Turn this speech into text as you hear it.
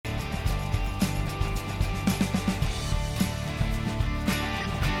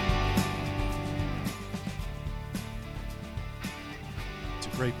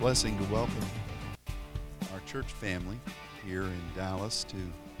great blessing to welcome our church family here in Dallas to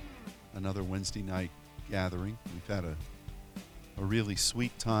another Wednesday night gathering. We've had a really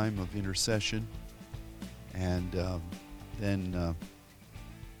sweet time of intercession and then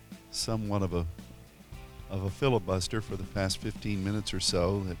somewhat of a filibuster for the past 15 minutes or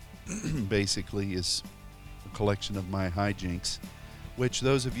so that basically is a collection of my hijinks, which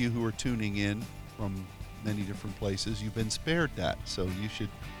those of you who are tuning in from many different places, you've been spared that. So you should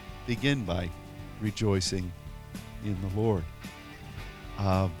begin by rejoicing in the Lord.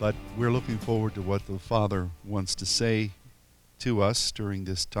 But we're looking forward to what the Father wants to say to us during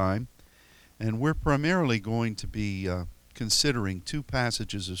this time. And we're primarily going to be considering two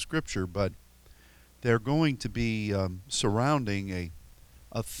passages of Scripture, but they're going to be surrounding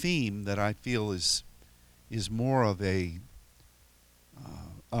a theme that I feel is more of a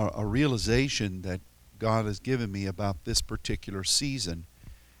realization that God has given me about this particular season.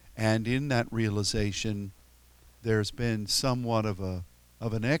 And in that realization, there's been somewhat of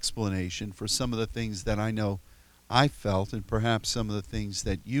an explanation for some of the things that I know I felt, and perhaps some of the things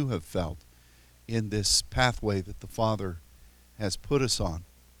that you have felt in this pathway that the Father has put us on.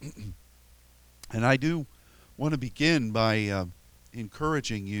 And I do want to begin by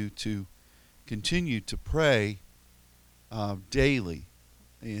encouraging you to continue to pray daily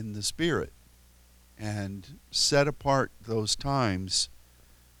in the Spirit and set apart those times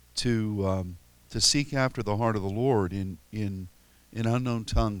to seek after the heart of the Lord in unknown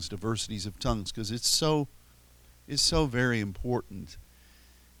tongues, diversities of tongues, because it's so very important.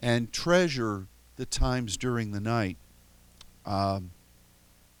 And treasure the times during the night. I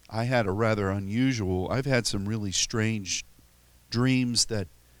had a rather unusual, I've had some really strange dreams that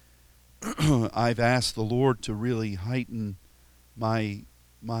I've asked the Lord to really heighten my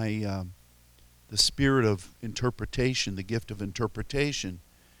the spirit of interpretation, the gift of interpretation,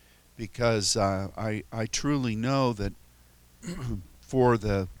 because I truly know that for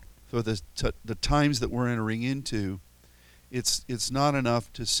the times that we're entering into, it's not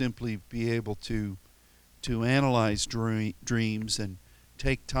enough to simply be able to analyze dreams and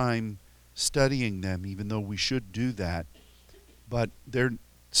take time studying them, even though we should do that. But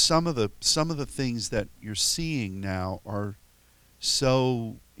some of the things that you're seeing now are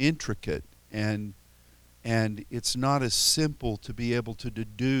so intricate, and it's not as simple to be able to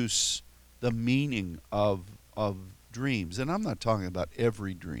deduce the meaning of dreams. And I'm not talking about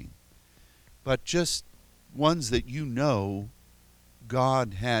every dream, but just ones that you know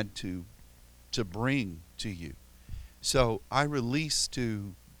God had to bring to you. So I release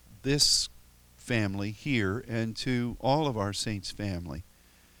to this family here and to all of our saints' family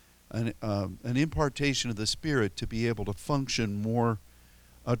an impartation of the Spirit to be able to function more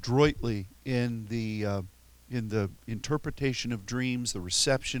adroitly in the interpretation of dreams, the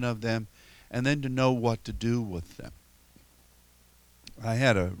reception of them, and then to know what to do with them. I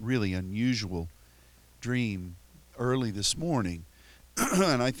had a really unusual dream early this morning,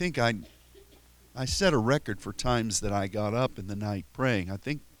 and I think I set a record for times that I got up in the night praying. I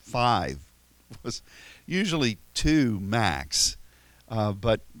think 5 was usually 2 max,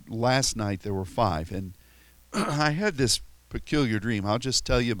 but last night there were 5, and I had this peculiar dream. I'll just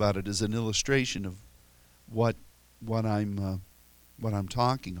tell you about it as an illustration of what I'm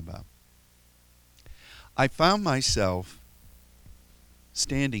talking about. I found myself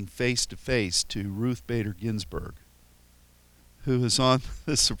standing face to face to Ruth Bader Ginsburg, who is on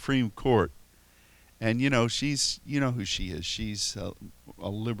the Supreme Court. And you know who she is. She's a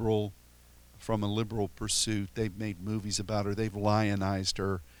liberal from a liberal pursuit. They've made movies about her. They've lionized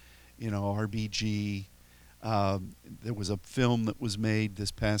her. RBG. There was a film that was made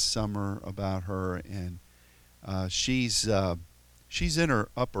this past summer about her, and she's in her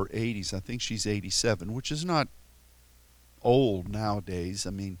upper 80s. I think she's 87, which is not old nowadays. I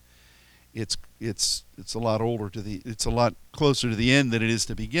mean, it's a lot older it's a lot closer to the end than it is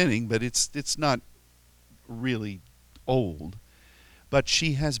to the beginning, but it's not really old. But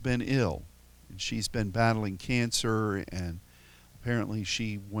she has been ill, and she's been battling cancer, and apparently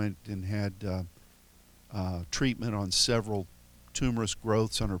she went and had treatment on several tumorous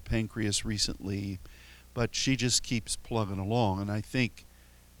growths on her pancreas recently, but she just keeps plugging along. And I think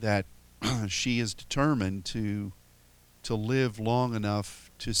that she is determined to live long enough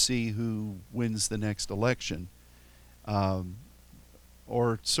to see who wins the next election,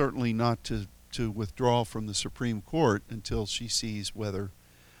 or certainly not to withdraw from the Supreme Court until she sees whether,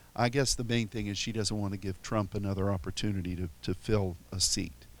 I guess the main thing is she doesn't want to give Trump another opportunity to fill a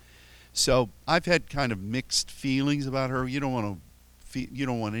seat. So I've had kind of mixed feelings about her. You don't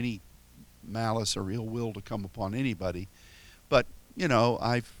want any malice or ill will to come upon anybody, but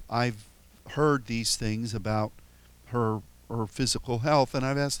I've heard these things about her her physical health, and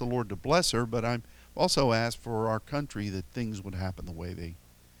I've asked the Lord to bless her, but I've also asked for our country that things would happen the way they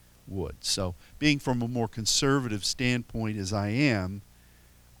would. So, being from a more conservative standpoint as I am,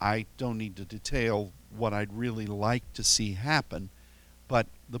 I don't need to detail what I'd really like to see happen, but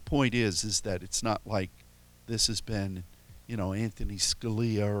the point is that it's not like this has been, Anthony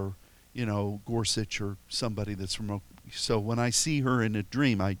Scalia or, Gorsuch or somebody that's from. So when I see her in a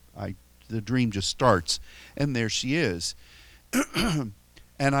dream, the dream just starts, and there she is, and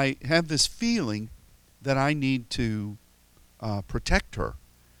I have this feeling that I need to protect her,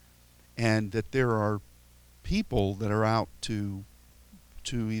 and that there are people that are out to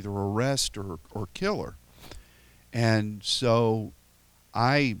either arrest or kill her. And so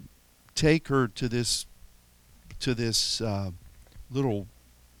I take her to this little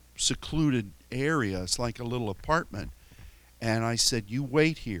secluded area. It's like a little apartment. And I said, "You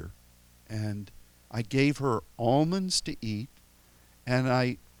wait here." And I gave her almonds to eat. And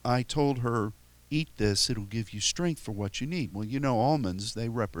I told her, "Eat this. It'll give you strength for what you need." Well, almonds, they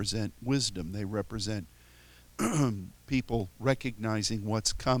represent wisdom. They represent people recognizing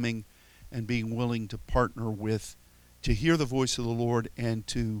what's coming and being willing to partner with, to hear the voice of the Lord and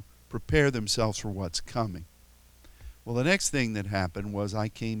to prepare themselves for what's coming. Well, the next thing that happened was I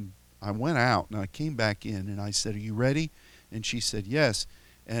went out and I came back in and I said, "Are you ready?" And she said, "Yes."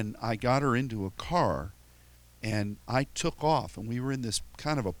 And I got her into a car and I took off, and we were in this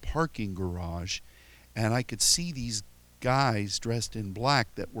kind of a parking garage, and I could see these guys dressed in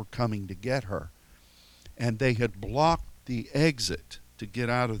black that were coming to get her. And they had blocked the exit to get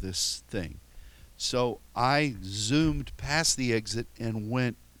out of this thing. So I zoomed past the exit and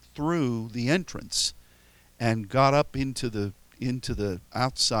went through the entrance and got up into the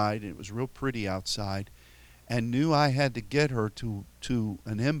outside. It was real pretty outside, and knew I had to get her to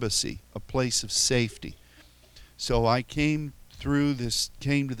an embassy, a place of safety. So I came to this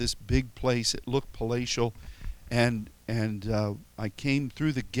big place. It looked palatial, and I came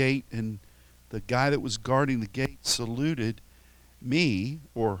through the gate, and the guy that was guarding the gate saluted me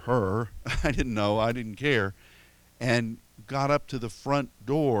or her. I didn't know. I didn't care. And got up to the front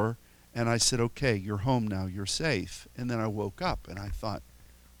door, and I said, "Okay, you're home now. You're safe." And then I woke up, and I thought,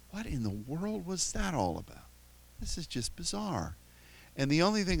 what in the world was that all about? This is just bizarre. And the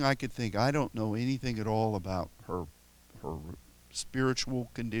only thing I could think, I don't know anything at all about her spiritual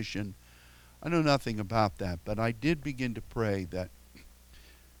condition. I know nothing about that, but I did begin to pray that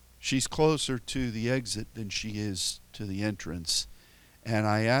she's closer to the exit than she is to the entrance. And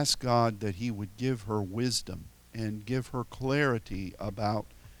I asked God that he would give her wisdom and give her clarity about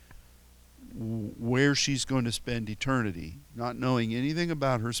where she's going to spend eternity, not knowing anything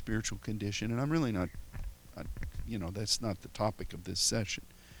about her spiritual condition. And I'm really not, that's not the topic of this session.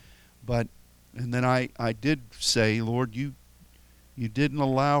 And then I did say, "Lord, you didn't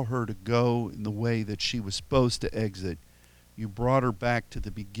allow her to go in the way that she was supposed to exit. You brought her back to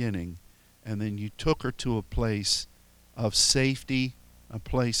the beginning, and then you took her to a place of safety, a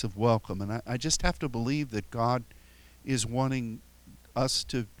place of welcome." And I just have to believe that God is wanting us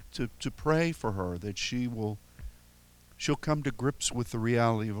to pray for her, that she'll come to grips with the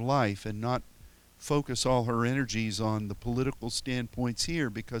reality of life and not focus all her energies on the political standpoints here,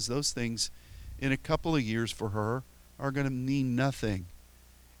 because those things in a couple of years for her are going to mean nothing.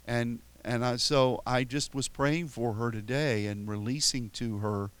 So I just was praying for her today and releasing to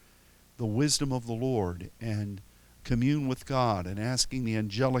her the wisdom of the Lord and commune with God, and asking the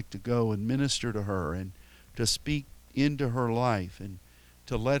angelic to go and minister to her and to speak into her life, and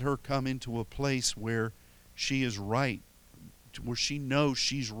to let her come into a place where she is right, where she knows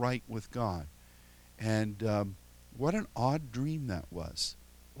she's right with God. And what an odd dream that was.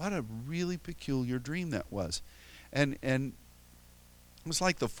 What a really peculiar dream that was. And it was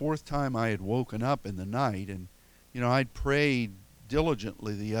like the fourth time I had woken up in the night, and I'd prayed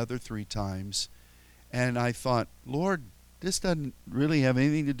diligently the other three times, and I thought, "Lord, this doesn't really have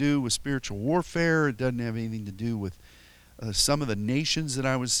anything to do with spiritual warfare. It doesn't have anything to do with some of the nations that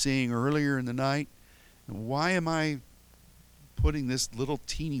I was seeing earlier in the night. And why am I putting this little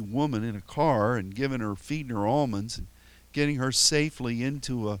teeny woman in a car and feeding her almonds and getting her safely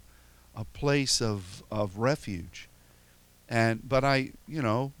into a place of refuge?" But I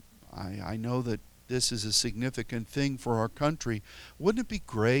know that this is a significant thing for our country. Wouldn't it be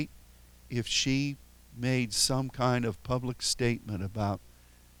great if she made some kind of public statement about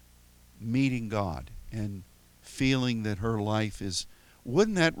meeting God and feeling that her life is?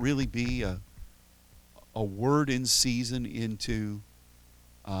 Wouldn't that really be a word in season into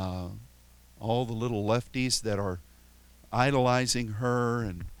all the little lefties that are idolizing her,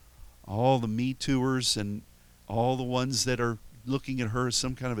 and all the Me Tooers and all the ones that are looking at her as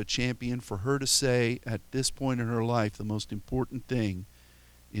some kind of a champion, for her to say at this point in her life, the most important thing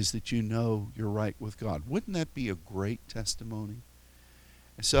is that you know you're right with God. Wouldn't that be a great testimony?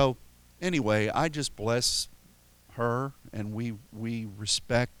 So anyway, I just bless her, and we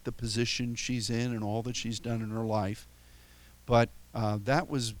respect the position she's in and all that she's done in her life. But that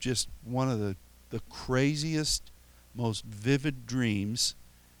was just one of the craziest, most vivid dreams.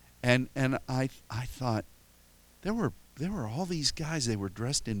 And I thought, there were all these guys, they were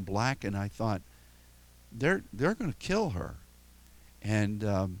dressed in black, and I thought, they're going to kill her. And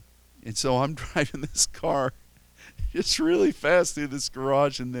so I'm driving this car just really fast through this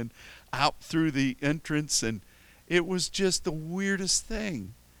garage and then out through the entrance, and it was just the weirdest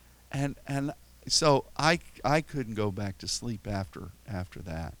thing. And so I couldn't go back to sleep after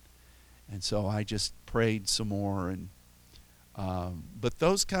that. And so I just prayed some more. And but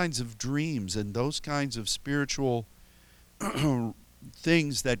those kinds of dreams and those kinds of spiritual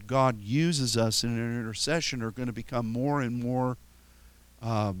things that God uses us in an intercession are going to become more and more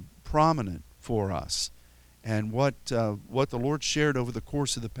prominent for us. And what the Lord shared over the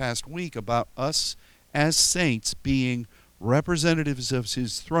course of the past week about us as saints being representatives of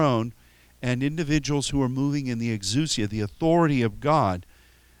His throne and individuals who are moving in the exousia, the authority of God,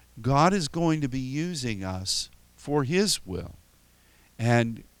 God is going to be using us for His will.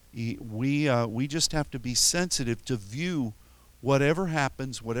 And we just have to be sensitive to view whatever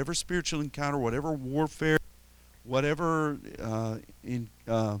happens, whatever spiritual encounter, whatever warfare, whatever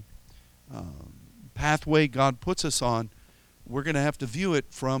pathway God puts us on, we're going to have to view it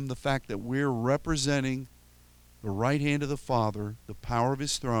from the fact that we're representing the right hand of the Father, the power of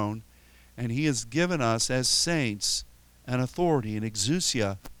His throne, and He has given us as saints an authority, an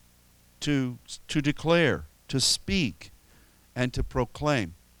exousia, to declare, to speak, and to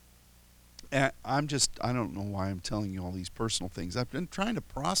proclaim. And I don't know why I'm telling you all these personal things. I've been trying to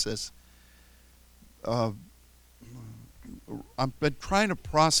process how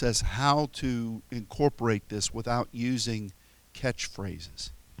to incorporate this without using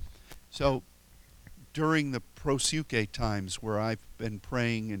catchphrases. So during the prosuke times where I've been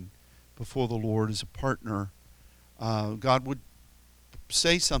praying and before the Lord as a partner, God would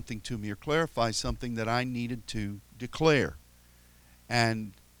say something to me or clarify something that I needed to declare.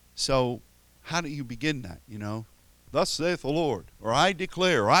 And so how do you begin that, Thus saith the Lord, or I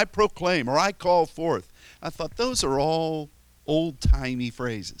declare, or I proclaim, or I call forth. I thought those are all old-timey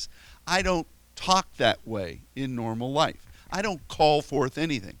phrases. I don't talk that way in normal life. I don't call forth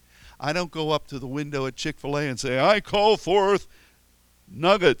anything. I don't go up to the window at Chick-fil-A and say, I call forth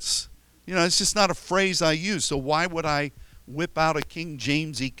nuggets. It's just not a phrase I use. So why would I whip out a King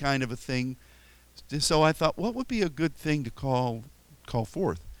Jamesy kind of a thing? So I thought, what would be a good thing to call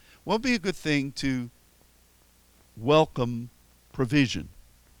forth? What would be a good thing to welcome provision?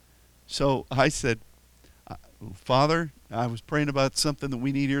 So I said, Father, I was praying about something that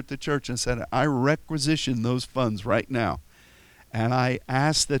we need here at the church, and said, I requisition those funds right now. And I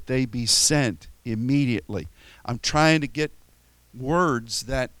ask that they be sent immediately. I'm trying to get words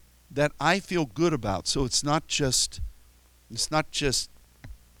that I feel good about. So it's not just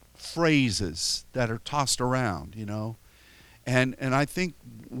phrases that are tossed around, And I think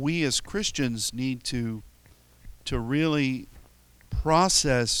we as Christians need to really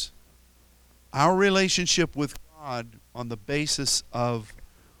process our relationship with God on the basis of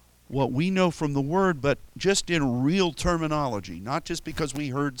what we know from the Word, but just in real terminology, not just because we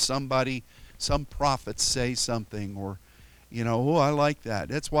heard some prophet say something, or, oh, I like that.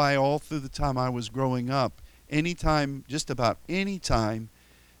 That's why all through the time I was growing up, just about any time,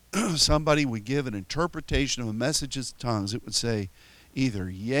 somebody would give an interpretation of a message in tongues, it would say either,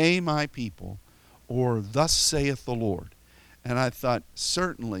 yea, my people, or thus saith the Lord. And I thought,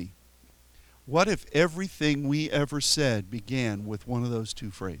 certainly, what if everything we ever said began with one of those two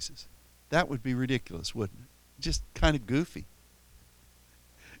phrases? That would be ridiculous, wouldn't it? Just kind of goofy.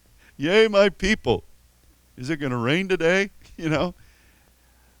 Yea, my people. Is it going to rain today?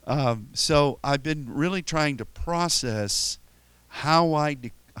 So I've been really trying to process how I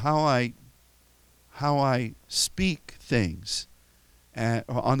speak things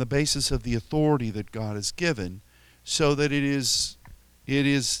on the basis of the authority that God has given, so that it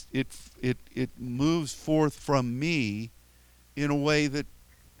moves forth from me in a way that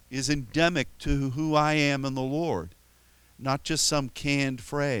is endemic to who I am in the Lord, not just some canned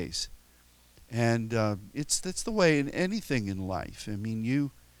phrase. And that's the way in anything in life. I mean,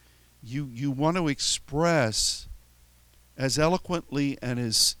 you want to express as eloquently and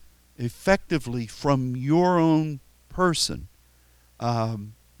as effectively from your own person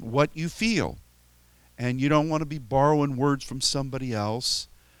what you feel. And you don't want to be borrowing words from somebody else.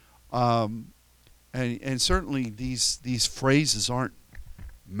 And certainly these phrases aren't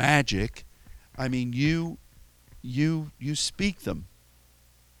magic. I mean, you speak them.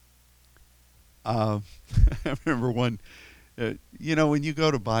 I remember one. When you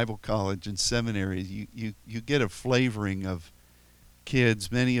go to Bible college and seminary, you get a flavoring of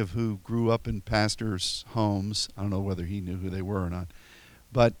kids, many of who grew up in pastors' homes. I don't know whether he knew who they were or not,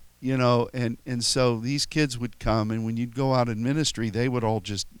 but and so these kids would come, and when you'd go out in ministry, they would all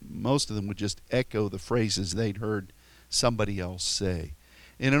most of them would just echo the phrases they'd heard somebody else say,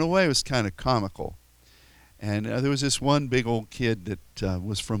 and in a way, it was kind of comical. And there was this one big old kid that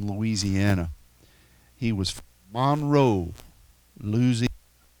was from Louisiana. He was from Monroe, Louisiana,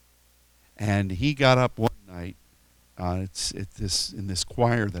 and he got up one night. It's in this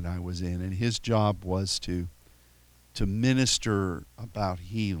choir that I was in, and his job was to minister about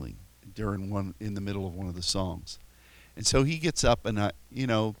healing in the middle of one of the songs. And so he gets up, and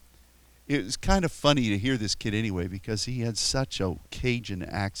it was kind of funny to hear this kid anyway, because he had such a Cajun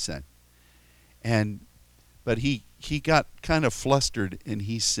accent. But he got kind of flustered, and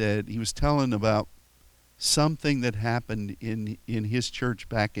he said he was telling about something that happened in his church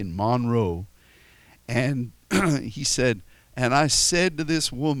back in Monroe. And he said, and I said to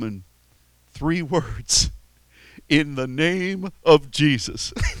this woman 3 words, in the name of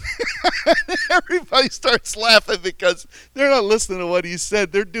Jesus. Everybody starts laughing because they're not listening to what he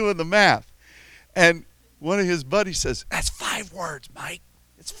said. They're doing the math. And one of his buddies says, that's 5 words, Mike.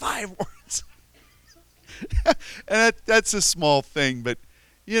 It's 5 words. And that's a small thing, but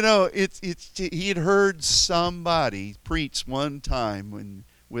he had heard somebody preach one time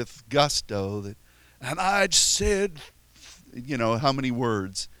with gusto that, and I'd said, how many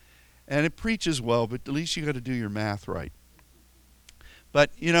words, and it preaches well, but at least you got to do your math right.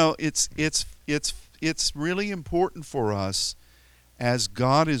 But it's really important for us, as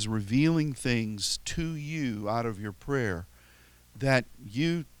God is revealing things to you out of your prayer, that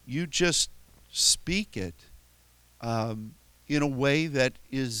you just speak it in a way that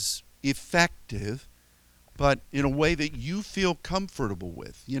is effective, but in a way that you feel comfortable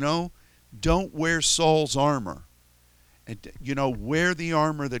with. Don't wear Saul's armor. And, wear the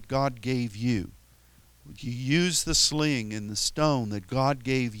armor that God gave you. You use the sling and the stone that God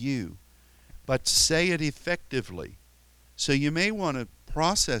gave you, but say it effectively. So you may want to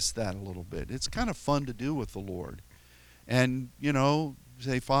process that a little bit. It's kind of fun to do with the Lord. And,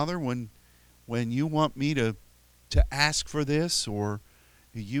 say, Father, when you want me to ask for this, or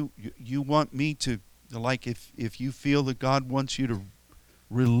you want me to, like if you feel that God wants you to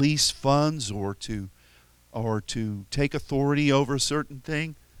release funds or to take authority over a certain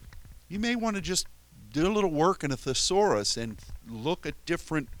thing, you may want to just do a little work in a thesaurus and look at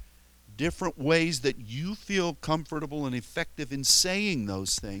different ways that you feel comfortable and effective in saying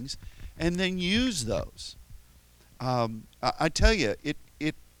those things, and then use those. I tell you,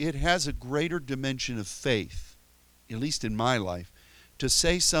 it has a greater dimension of faith, at least in my life, to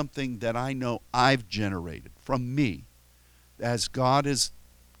say something that I know I've generated from me, as God has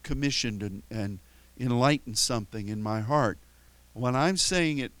commissioned and enlightened something in my heart. When I'm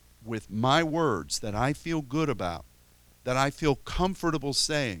saying it with my words that I feel good about, that I feel comfortable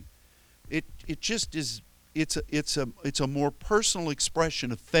saying, it just is. It's a more personal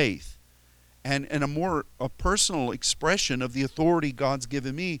expression of faith, and a personal expression of the authority God's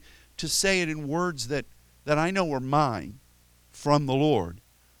given me to say it in words that I know are mine from the Lord,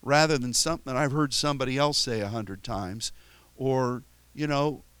 rather than something that I've heard somebody else say 100 times, or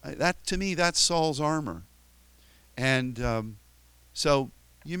that, to me, that's Saul's armor. And so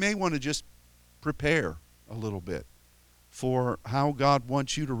you may want to just prepare a little bit for how God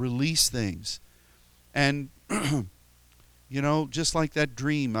wants you to release things. And just like that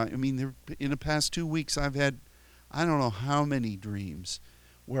dream, in the past 2 weeks I've had, I don't know how many dreams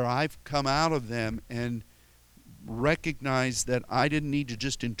where I've come out of them and recognized that I didn't need to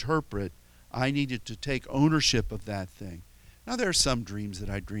just interpret, I needed to take ownership of that thing. Now, there are some dreams that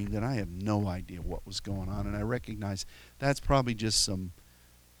I dreamed that I have no idea what was going on, and I recognize that's probably just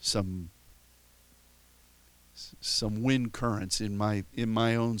some wind currents in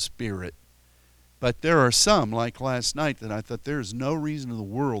my own spirit. But there are some, like last night, that I thought there's no reason in the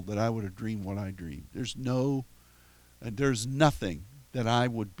world that I would have dreamed what I dreamed. There's nothing that I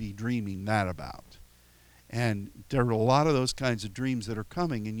would be dreaming that about. And there are a lot of those kinds of dreams that are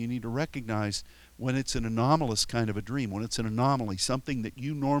coming, and you need to recognize when it's an anomalous kind of a dream, when it's an anomaly, something that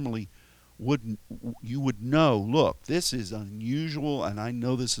you normally would know, look, this is unusual, and I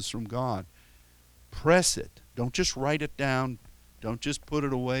know this is from God. press it. Don't just write it down. Don't just put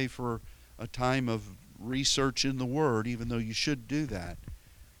it away for a time of research in the Word, even though you should do that.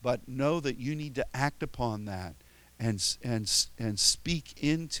 But know that you need to act upon that and speak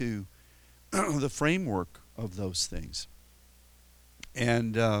into the framework of those things.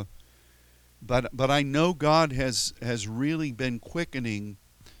 And but I know God has really been quickening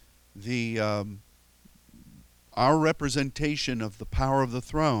the our representation of the power of the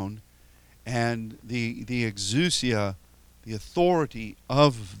throne and the exousia, the authority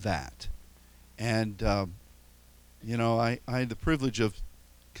of that. And I had the privilege of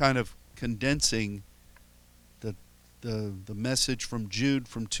kind of condensing the message from Jude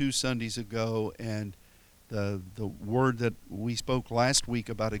from 2 Sundays ago, and the word that we spoke last week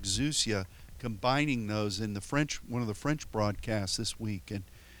about exousia, combining those in the one of the French broadcasts this week. And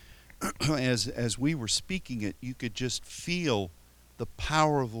as we were speaking it, you could just feel the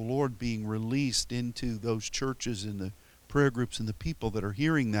power of the Lord being released into those churches and the prayer groups and the people that are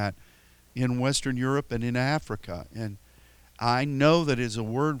hearing that in Western Europe and in Africa. And I know that is a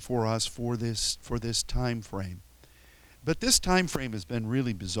word for us for this time frame. But this time frame has been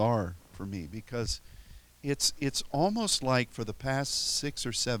really bizarre for me, because it's almost like for the past 6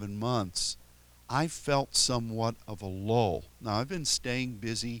 or 7 months, I felt somewhat of a lull. Now, I've been staying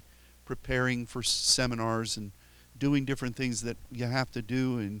busy, preparing for seminars and doing different things that you have to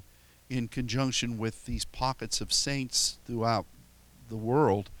do in conjunction with these pockets of saints throughout the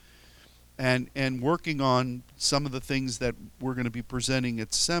world, and working on some of the things that we're going to be presenting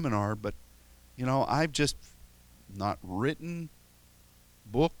at seminar. But I've just not written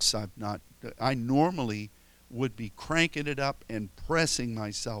books. I normally would be cranking it up and pressing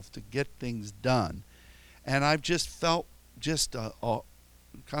myself to get things done, and I've just felt just a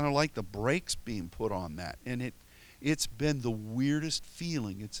kind of like the brakes being put on that. And it's been the weirdest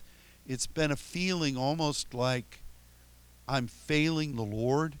feeling. It's been a feeling almost like I'm failing the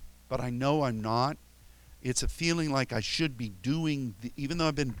Lord, but I know I'm not. It's a feeling like I should be doing, even though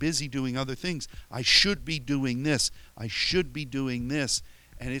I've been busy doing other things, I should be doing this. I should be doing this.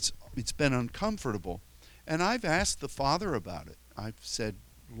 And it's been uncomfortable. And I've asked the Father about it. I've said,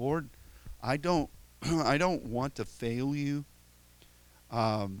 Lord, I don't want to fail you.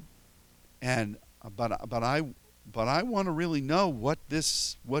 But I want to really know what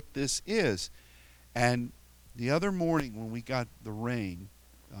this is. And the other morning when we got the rain,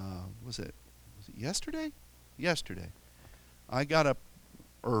 was it yesterday? Yesterday, I got up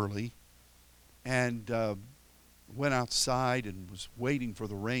early and went outside and was waiting for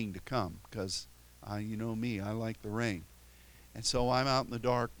the rain to come, because you know me, I like the rain. And so I'm out in the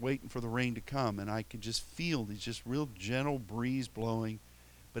dark waiting for the rain to come, and I could just feel these just real gentle breeze blowing,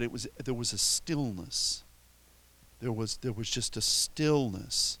 but there was a stillness. There was just a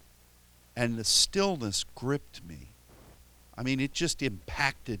stillness, and the stillness gripped me. I mean, it just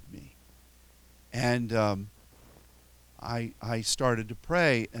impacted me. And I started to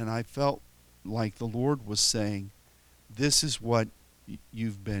pray, and I felt like the Lord was saying, this is what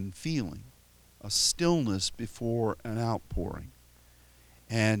you've been feeling, a stillness before an outpouring.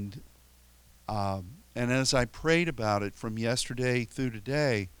 And as I prayed about it from yesterday through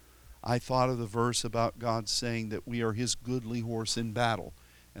today, I thought of the verse about God saying that we are his goodly horse in battle.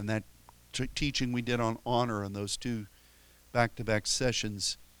 And that teaching we did on honor in those 2 back-to-back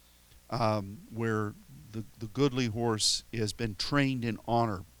sessions, where the goodly horse has been trained in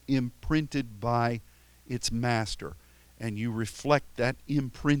honor, imprinted by its master. And you reflect that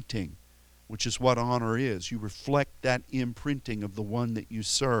imprinting, which is what honor is. You reflect that imprinting of the one that you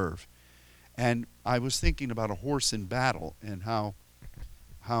serve. And I was thinking about a horse in battle, and how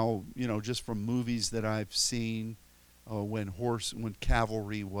just from movies that I've seen, when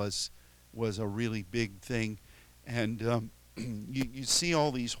cavalry was a really big thing, and you see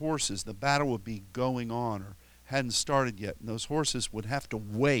all these horses. The battle would be going on or hadn't started yet, and those horses would have to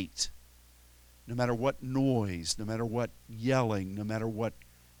wait, no matter what noise, no matter what yelling, no matter what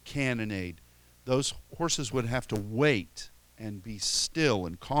cannonade. Those horses would have to wait and be still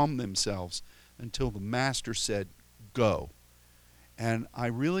and calm themselves until the master said, go. And I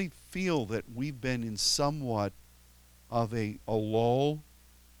really feel that we've been in somewhat of a lull,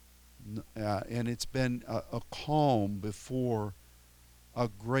 and it's been a calm before a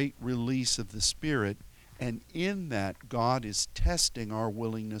great release of the Spirit. And in that, God is testing our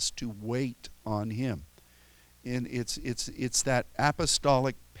willingness to wait on him. And it's that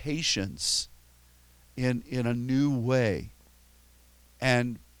apostolic patience in a new way.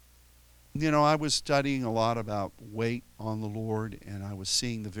 And I was studying a lot about wait on the Lord, and I was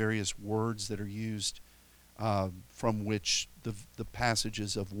seeing the various words that are used from which the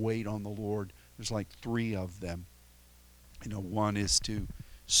passages of wait on the Lord There's like three of them. One is to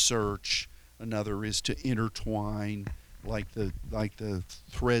search, another is to intertwine, like the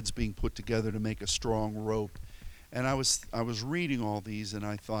threads being put together to make a strong rope. And I was reading all these, and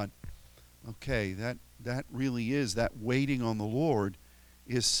I thought, okay, that really is, that waiting on the Lord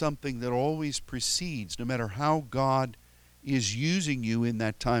is something that always precedes, no matter how God is using you in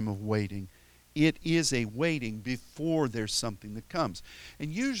that time of waiting. It is a waiting before there's something that comes.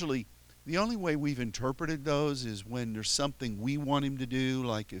 And usually, the only way we've interpreted those is when there's something we want him to do,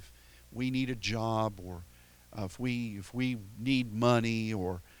 like if we need a job, or if we need money,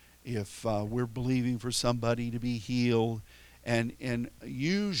 or if we're believing for somebody to be healed. And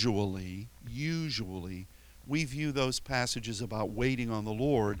usually we view those passages about waiting on the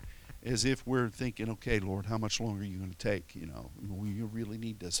Lord as if we're thinking, okay, Lord, how much longer are you going to take? You really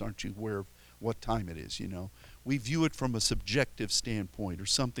need this. Aren't you aware of what time it is? We view it from a subjective standpoint, or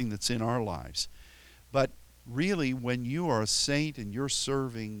something that's in our lives. But really, when you are a saint and you're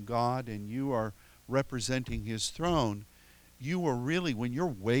serving God and you are representing his throne, you are really, when you're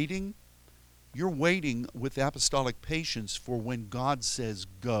waiting with apostolic patience for when God says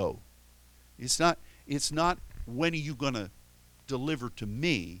go. It's not when are you going to deliver to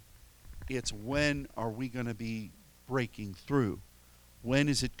me? It's when are we going to be breaking through? When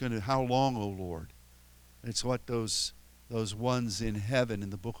is it going to, how long, O Lord? It's what those ones in heaven in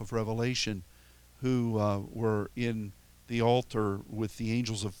the book of Revelation who were in the altar with the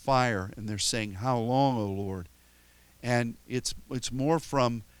angels of fire, and they're saying, how long, O Lord? And it's more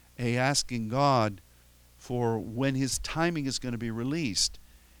from a asking God for when his timing is going to be released.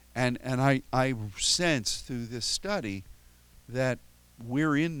 And I sense through this study that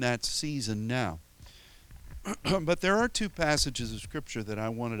we're in that season now. But there are two passages of Scripture that I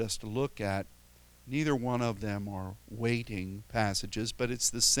wanted us to look at. Neither one of them are waiting passages, but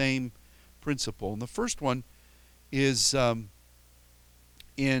it's the same principle. And the first one is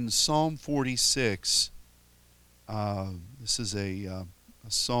in Psalm 46. This is a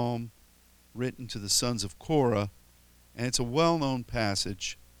psalm written to the sons of Korah, and it's a well-known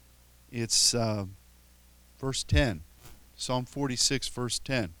passage. It's verse 10, Psalm 46, verse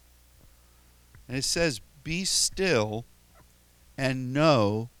 10. And it says, "Be still and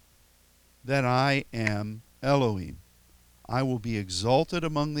know that I am Elohim. I will be exalted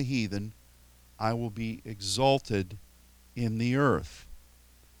among the heathen. I will be exalted in the earth."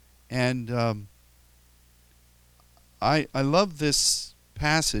 And I love this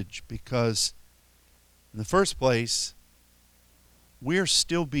passage because, in the first place, we're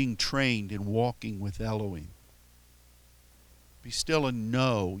still being trained in walking with Elohim. Be still and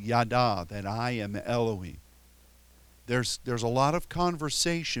know, Yada, that I am Elohim. There's a lot of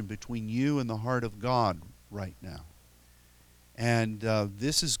conversation between you and the heart of God right now. And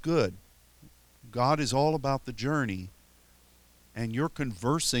this is good. God is all about the journey, and you're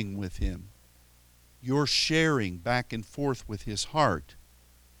conversing with him. You're sharing back and forth with his heart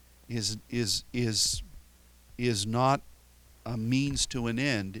is not a means to an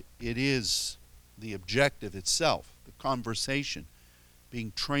end. It is the objective itself, the conversation,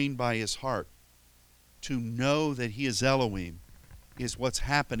 being trained by his heart. To know that he is Elohim is what's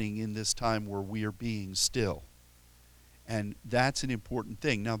happening in this time where we are being still. And that's an important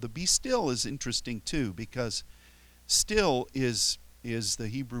thing. Now, the be still is interesting too, because still is the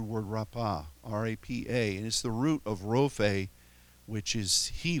Hebrew word rapah, R-A-P-A, and it's the root of rophe, which is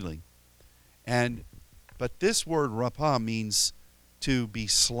healing. But this word rapah means to be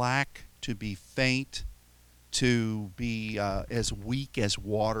slack, to be faint, to be as weak as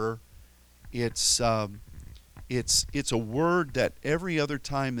water. It's a word that every other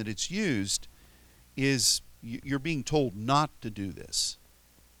time that it's used is you're being told not to do this.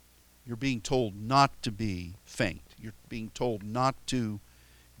 You're being told not to be faint. You're being told not to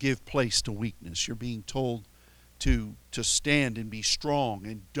give place to weakness. You're being told to stand and be strong,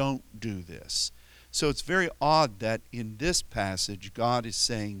 and don't do this. So it's very odd that in this passage God is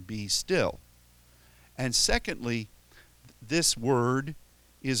saying be still. And secondly, this word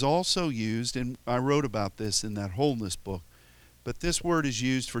is also used, and I wrote about this in that wholeness book, but this word is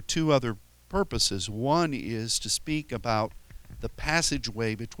used for two other purposes. One is to speak about the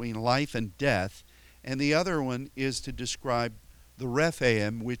passageway between life and death, and the other one is to describe the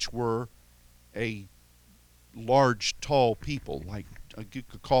Rephaim, which were a large, tall people. Like, you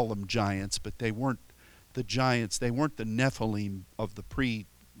could call them giants, but they weren't the giants. They weren't the Nephilim of the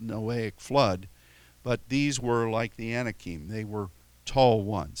pre-Noahic flood, but these were like the Anakim. They were tall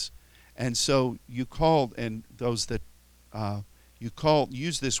ones. And so you called, and those that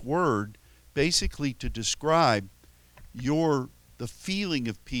use this word basically to describe the feeling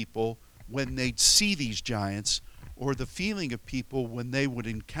of people when they'd see these giants, or the feeling of people when they would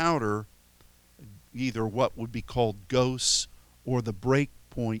encounter either what would be called ghosts or the break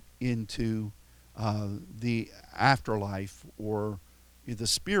point into the afterlife or the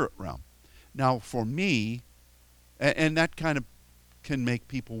spirit realm. Now, for me, and that kind of can make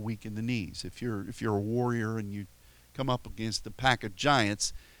people weak in the knees. If you're a warrior and you come up against a pack of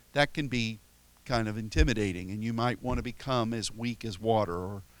giants, that can be kind of intimidating, and you might want to become as weak as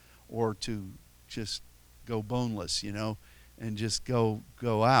water, or to just go boneless, and just go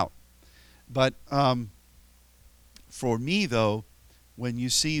out. But for me, though, when you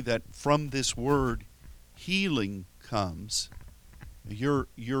see that from this word healing comes,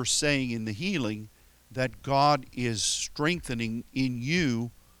 you're saying in the healing that God is strengthening in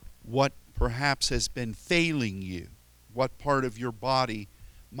you what perhaps has been failing you, what part of your body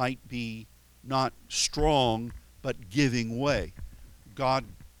might be not strong but giving way. God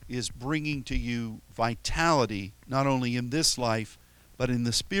is bringing to you vitality, not only in this life but in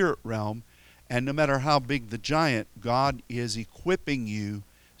the spirit realm. And no matter how big the giant, God is equipping you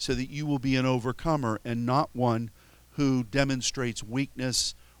so that you will be an overcomer and not one who demonstrates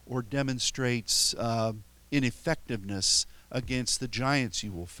weakness or demonstrates ineffectiveness against the giants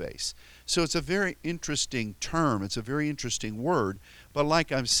you will face. So it's a very interesting term. It's a very interesting word. But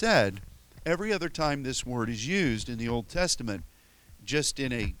like I've said, every other time this word is used in the Old Testament, just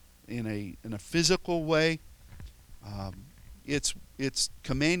in a physical way, it's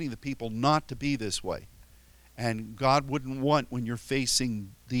commanding the people not to be this way. And God wouldn't want, when you're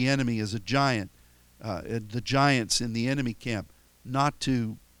facing the enemy as a giant, the giants in the enemy camp, not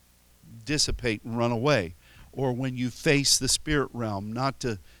to dissipate and run away. Or when you face the spirit realm, not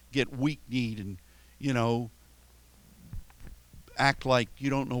to get weak-kneed and, act like you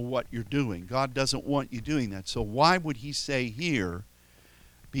don't know what you're doing. God doesn't want you doing that. So why would he say here,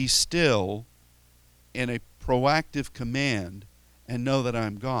 be still, in a proactive command, and know that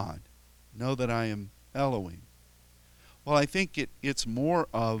I'm God, know that I am Elohim? Well, I think it's more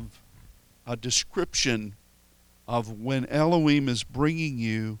of a description of when Elohim is bringing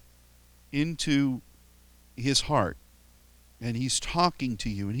you into his heart, and he's talking to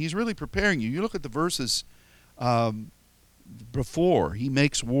you, and he's really preparing you. You look at the verses before. He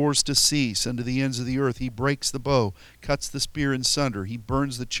makes wars to cease unto the ends of the earth. He breaks the bow, cuts the spear in sunder. He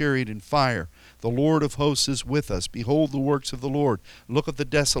burns the chariot in fire. The Lord of hosts is with us. Behold the works of the Lord. Look at the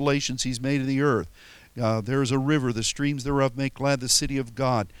desolations he's made in the earth. There is a river, the streams thereof make glad the city of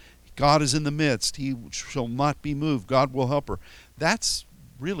God. God is in the midst. He shall not be moved. God will help her. That's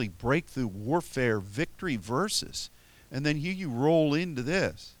really breakthrough warfare victory verses. And then here you roll into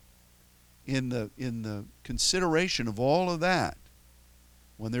this. In the consideration of all of that,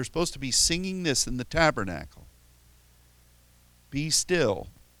 when they're supposed to be singing this in the tabernacle, be still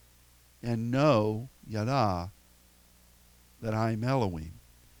and know, Yada, that I am Elohim.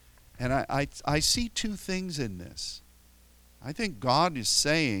 And I see two things in this. I think God is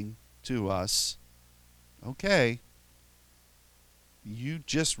saying to us, okay, you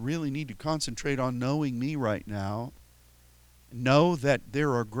just really need to concentrate on knowing me right now. Know that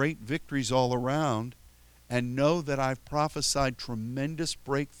there are great victories all around, and know that I've prophesied tremendous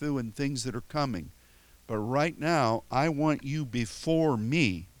breakthrough and things that are coming. But right now, I want you before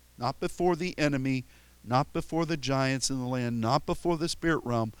me, not before the enemy, not before the giants in the land, not before the spirit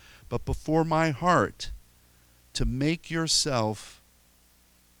realm, but before my heart, to make yourself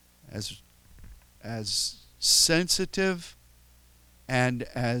as sensitive and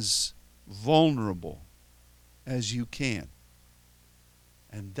as vulnerable as you can.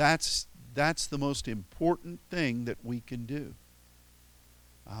 And that's the most important thing that we can do.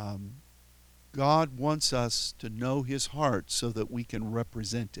 God wants us to know his heart so that we can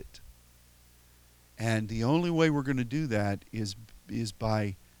represent it. And the only way we're going to do that is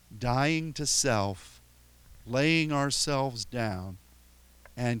by dying to self, laying ourselves down,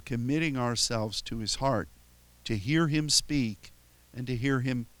 and committing ourselves to his heart, to hear him speak and to hear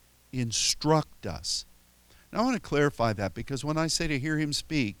him instruct us. Now, I want to clarify that, because when I say to hear him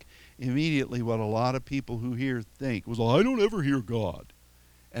speak, immediately what a lot of people who hear think was, well, I don't ever hear God.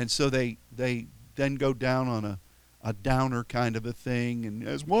 And so they then go down on a downer kind of a thing, and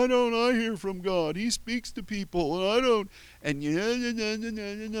as, why don't I hear from God? He speaks to people, and I don't. And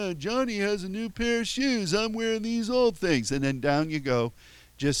Johnny has a new pair of shoes. I'm wearing these old things. And then down you go,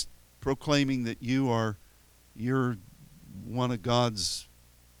 just proclaiming that you're one of God's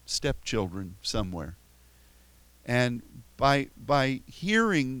stepchildren somewhere. And by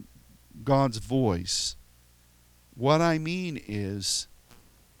hearing God's voice, what I mean is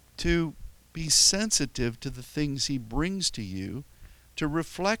to be sensitive to the things he brings to you, to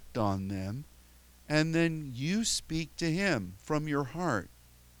reflect on them, and then you speak to him from your heart.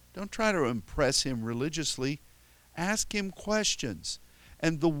 Don't try to impress him religiously. Ask him questions.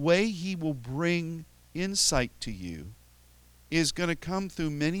 And the way he will bring insight to you is going to come through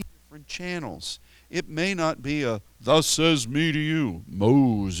many different channels. It may not be a, "Thus says me to you,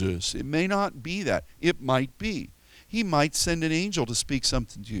 Moses." It may not be that. It might be. He might send an angel to speak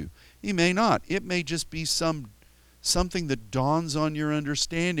something to you. He may not. It may just be something that dawns on your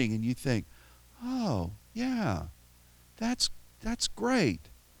understanding and you think, "Oh, yeah, that's great."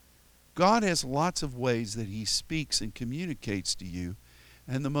 God has lots of ways that he speaks and communicates to you,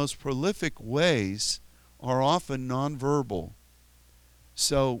 and the most prolific ways are often nonverbal.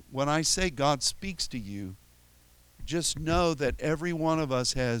 So when I say God speaks to you, just know that every one of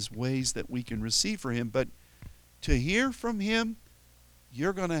us has ways that we can receive from him, but to hear from him,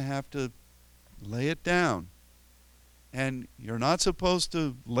 you're going to have to lay it down. And you're not supposed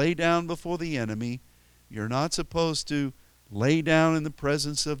to lay down before the enemy. You're not supposed to lay down in the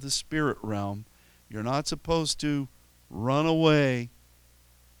presence of the spirit realm. You're not supposed to run away,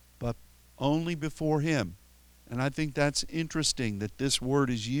 but only before him. And I think that's interesting that this word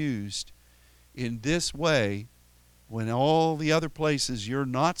is used in this way when all the other places you're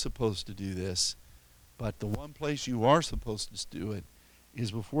not supposed to do this, but the one place you are supposed to do it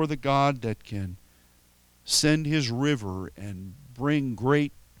is before the God that can send his river and bring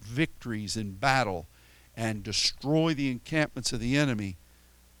great victories in battle and destroy the encampments of the enemy.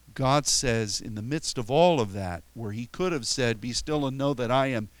 God says in the midst of all of that, where he could have said, "Be still and know that I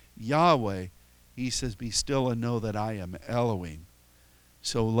am Yahweh," he says, "Be still and know that I am Elohim."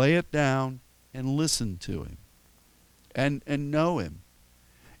 So lay it down and listen to him and know him.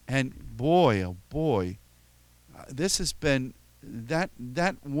 And boy, oh boy, this has been that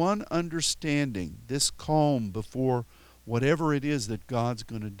one understanding, this calm before whatever it is that God's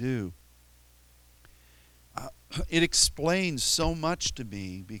going to do. It explains so much to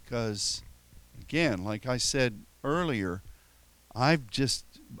me because, again, like I said earlier, I've just,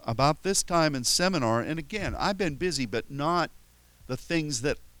 about this time in seminar, and again, I've been busy, but not the things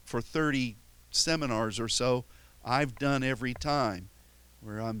that for 30 seminars or so I've done every time,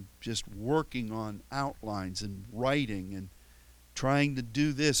 where I'm just working on outlines and writing and trying to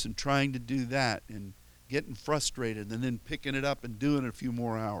do this and trying to do that and getting frustrated and then picking it up and doing it a few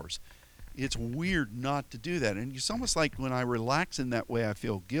more hours. It's weird not to do that. And it's almost like when I relax in that way, I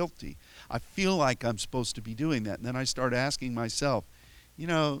feel guilty. I feel like I'm supposed to be doing that. And then I start asking myself,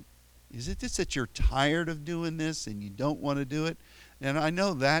 is it just that you're tired of doing this and you don't want to do it? And I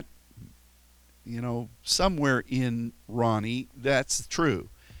know that, somewhere in Ronnie, that's true.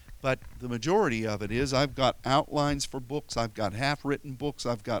 But the majority of it is I've got outlines for books. I've got half-written books.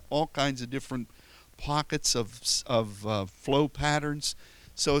 I've got all kinds of different pockets of flow patterns.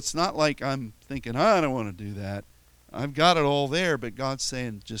 So it's not like I'm thinking, I don't want to do that. I've got it all there, but God's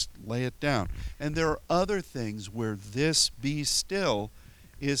saying just lay it down. And there are other things where this be still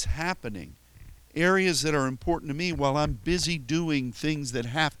is happening. Areas that are important to me while I'm busy doing things that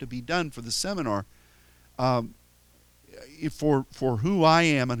have to be done for the seminar. For who I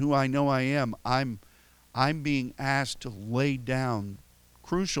am and who I know I am, I'm being asked to lay down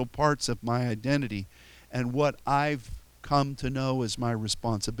crucial parts of my identity and what I've come to know as my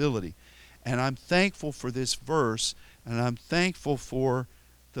responsibility. And I'm thankful for this verse, and I'm thankful for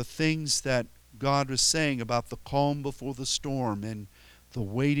the things that God was saying about the calm before the storm and the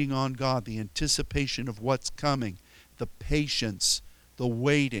waiting on God, the anticipation of what's coming, the patience, the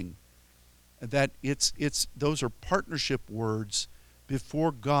waiting. That those are partnership words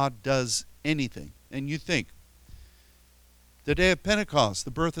before God does anything. And you think, the day of Pentecost,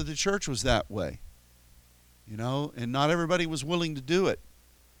 the birth of the church was that way. And not everybody was willing to do it.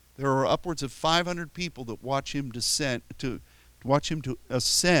 There are upwards of 500 people that watch him to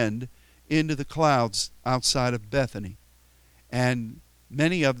ascend into the clouds outside of Bethany. And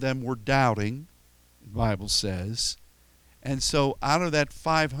many of them were doubting, the Bible says. And so out of that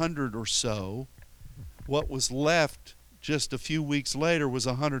 500 or so, what was left just a few weeks later was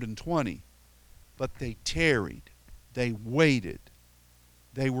 120. But they tarried. They waited.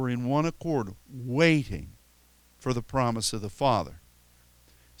 They were in one accord, waiting for the promise of the Father.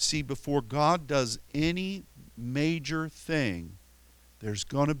 See, before God does any major thing, there's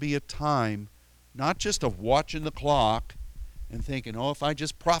going to be a time, not just of watching the clock and thinking, if I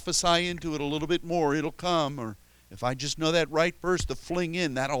just prophesy into it a little bit more, it'll come, or if I just know that right verse to fling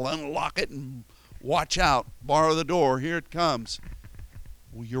in, that'll unlock it, and watch out, borrow the door, here it comes.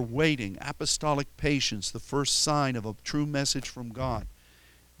 Well, you're waiting. Apostolic patience, the first sign of a true message from God.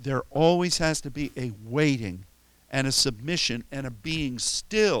 There always has to be a waiting. and a submission and a being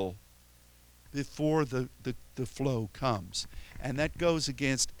still before the flow comes. And that goes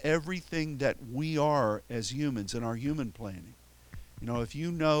against everything that we are as humans in our human planning. You know, if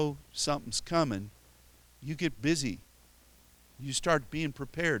you know something's coming, you get busy. You start being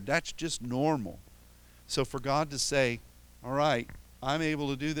prepared. That's just normal. So for God to say, all right, I'm able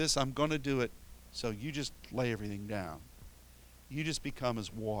to do this, I'm going to do it, so you just lay everything down. You just become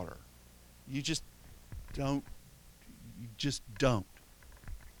as water. You just don't.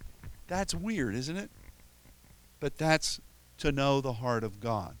 That's weird, isn't it? But that's to know the heart of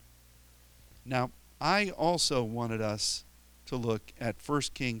God. Now, I also wanted us to look at 1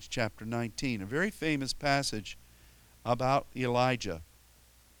 Kings chapter 19, a very famous passage about Elijah.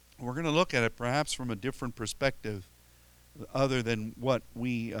 We're going to look at it perhaps from a different perspective other than what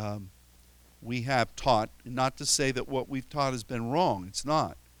we have taught. Not to say that what we've taught has been wrong. It's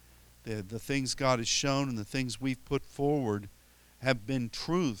not. The things God has shown and the things we've put forward have been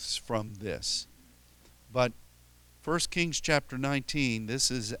truths from this. But 1 Kings chapter 19,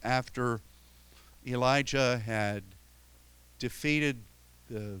 this is after Elijah had defeated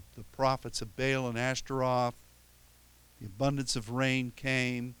the prophets of Baal and Ashtaroth. The abundance of rain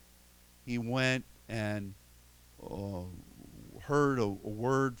came. He went and heard a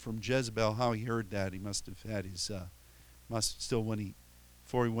word from Jezebel. How he heard that? He must have had his,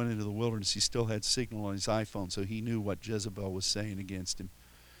 before he went into the wilderness, he still had signal on his iPhone, so he knew what Jezebel was saying against him.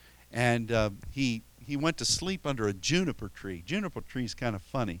 And he went to sleep under a juniper tree. Juniper tree is kind of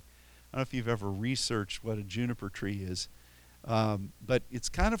funny. I don't know if you've ever researched what a juniper tree is, but it's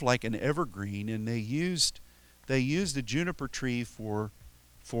kind of like an evergreen, and they used the juniper tree for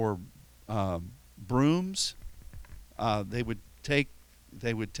brooms. They would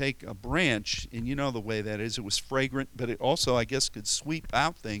take a branch, and you know the way that is. It was fragrant, but it also, I guess, could sweep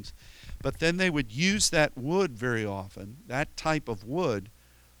out things. But then they would use that wood very often, that type of wood,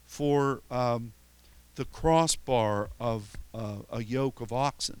 for the crossbar of a yoke of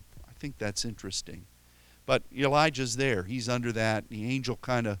oxen. I think that's interesting. But Elijah's there. He's under that. The angel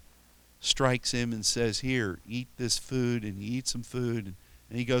kind of strikes him and says, here, eat this food. And he eats some food.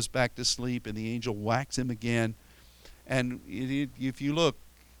 And he goes back to sleep, and the angel whacks him again. And if you look,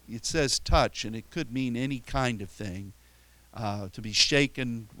 it says touch, and it could mean any kind of thing, to be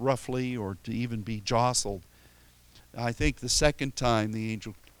shaken roughly or to even be jostled. I think the second time the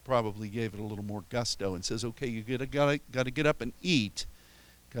angel probably gave it a little more gusto and says, okay, you got to get up and eat,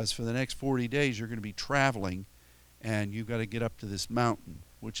 because for the next 40 days you're going to be traveling, and you've got to get up to this mountain,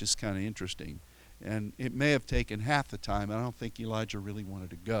 which is kind of interesting. And it may have taken half the time. I don't think Elijah really wanted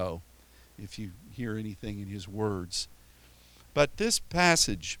to go, if you hear anything in his words. But this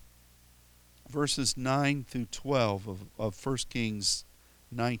passage, verses 9 through 12 of 1 Kings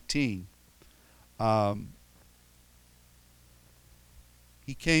 19,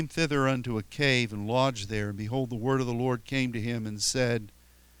 he came thither unto a cave and lodged there, and behold, the word of the Lord came to him and said,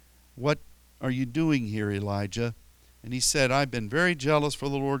 what are you doing here, Elijah? And he said, I've been very jealous for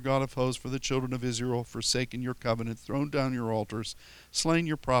the Lord God of hosts, for the children of Israel, forsaken your covenant, thrown down your altars, slain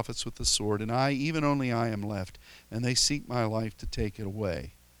your prophets with the sword, and I, even only I, am left, and they seek my life to take it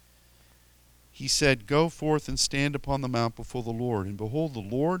away. He said, go forth and stand upon the mount before the Lord. And behold, the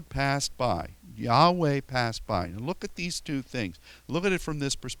Lord passed by. Yahweh passed by. And look at these two things. Look at it from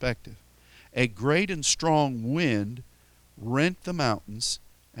this perspective. A great and strong wind rent the mountains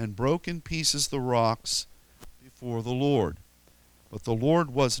and broke in pieces the rocks before the Lord. But the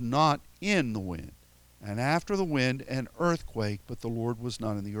Lord was not in the wind. And after the wind, an earthquake, but the Lord was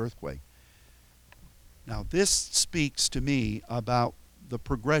not in the earthquake. Now this speaks to me about the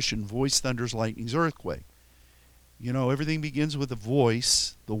progression: voice, thunders, lightnings, earthquake. You know, everything begins with a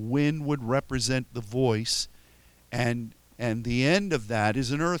voice. The wind would represent the voice, and the end of that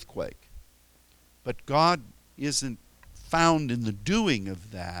is an earthquake. But God isn't found in the doing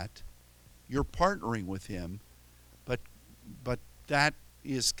of that. You're partnering with him, but that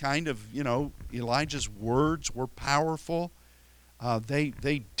is kind of, you know, Elijah's words were powerful.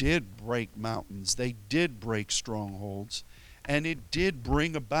 They did break mountains. They did break strongholds. And it did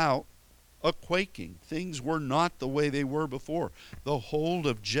bring about a quaking. Things were not the way they were before. The hold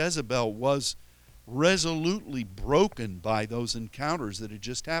of Jezebel was resolutely broken by those encounters that had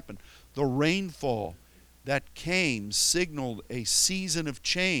just happened. The rainfall that came signaled a season of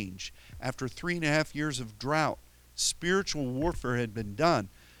change after 3.5 years of drought. Spiritual warfare had been done.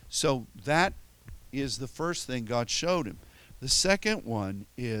 So that is the first thing God showed him. The second one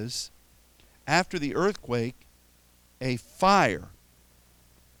is, after the earthquake, a fire.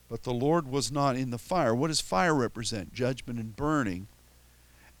 But the Lord was not in the fire. What does fire represent? Judgment and burning.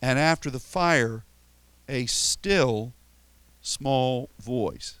 And after the fire, a still small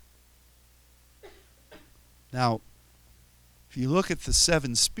voice. Now, if you look at the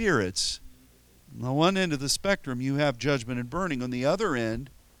seven spirits, on the one end of the spectrum you have judgment and burning. On the other end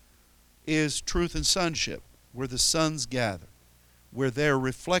is truth and sonship, where the sons gather, where they're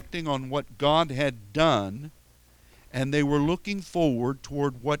reflecting on what God had done, and they were looking forward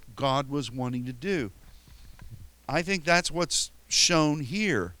toward what God was wanting to do. I think that's what's shown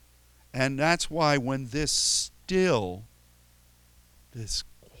here. And that's why when this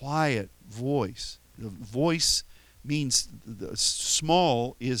quiet voice, the voice means the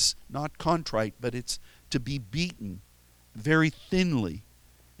small is not contrite, but it's to be beaten very thinly,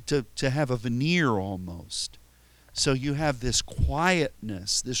 to have a veneer almost. So you have this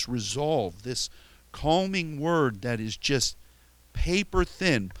quietness, this resolve, this calming word that is just paper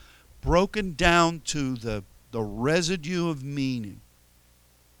thin, broken down to the residue of meaning.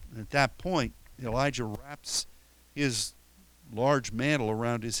 And at that point, Elijah wraps his large mantle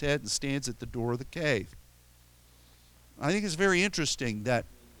around his head and stands at the door of the cave. I think it's very interesting that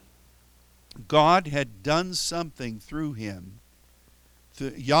God had done something through him.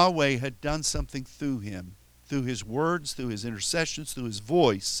 Yahweh had done something through him, through his words, through his intercessions, through his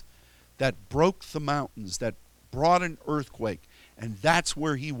voice, that broke the mountains, that brought an earthquake. And that's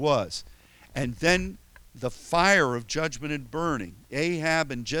where he was. And then the fire of judgment and burning.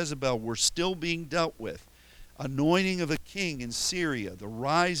 Ahab and Jezebel were still being dealt with. Anointing of a king in Syria, the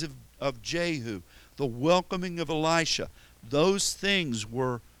rise of Jehu, the welcoming of Elisha. Those things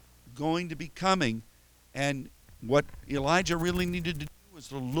were going to be coming. And what Elijah really needed to do was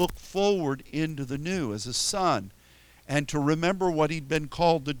to look forward into the new as a son, and to remember what he'd been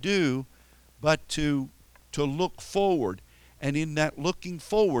called to do, but to look forward. And in that looking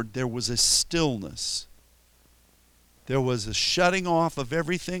forward, there was a stillness. There was a shutting off of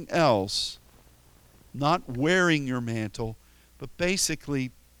everything else, not wearing your mantle, but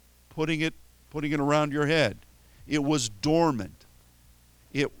basically putting it around your head. It was dormant.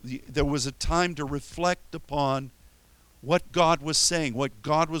 There was a time to reflect upon what God was saying, what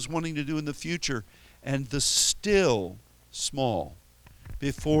God was wanting to do in the future, and the still small,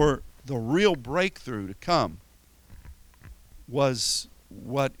 before the real breakthrough to come, was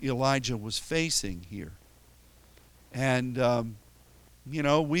what Elijah was facing here. And,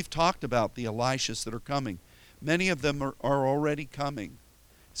 we've talked about the Elishas that are coming. Many of them are already coming.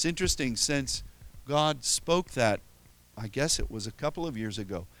 It's interesting, since God spoke that, I guess it was a couple of years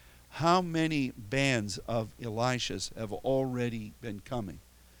ago, how many bands of Elishas have already been coming?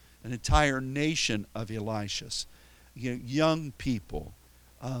 An entire nation of Elishas. Young people.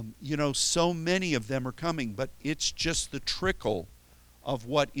 So many of them are coming, but it's just the trickle of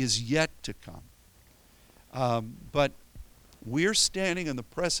what is yet to come. But we're standing on the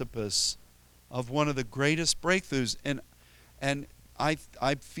precipice of one of the greatest breakthroughs, and I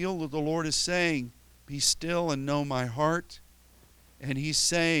feel that the Lord is saying, be still and know my heart. And he's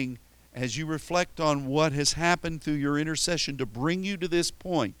saying, as you reflect on what has happened through your intercession to bring you to this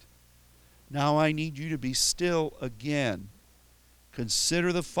point, now I need you to be still again.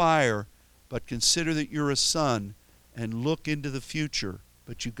 Consider the fire, but consider that you're a son, and look into the future.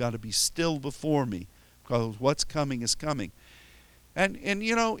 But you've got to be still before me, because what's coming is coming. And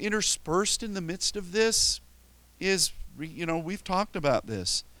interspersed in the midst of this is, we've talked about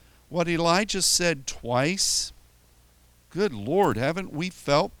this. What Elijah said twice, good Lord, haven't we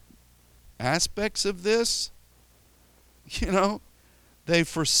felt aspects of this? They've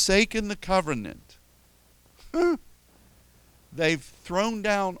forsaken the covenant. They've thrown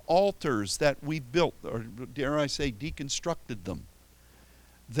down altars that we built, or dare I say, deconstructed them.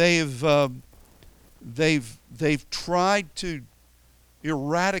 They've tried to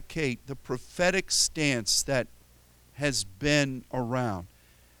eradicate the prophetic stance that has been around.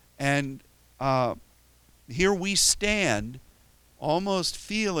 And here we stand, almost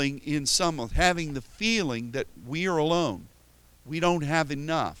having the feeling that we are alone. We don't have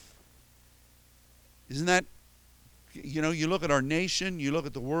enough. Isn't that, you look at our nation, you look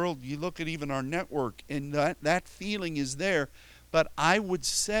at the world, you look at even our network, and that feeling is there. But I would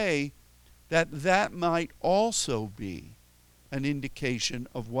say that might also be an indication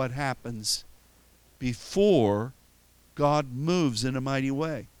of what happens before God moves in a mighty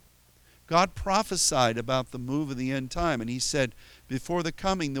way. God prophesied about the move of the end time, and he said, before the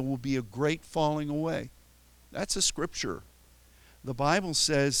coming there will be a great falling away. That's a scripture. The Bible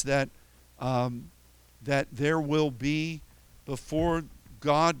says that there will be, before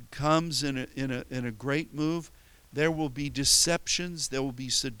God comes in a great move, there will be deceptions, there will be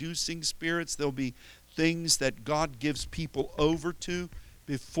seducing spirits, there will be things that God gives people over to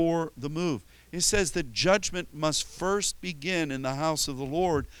before the move. It says that judgment must first begin in the house of the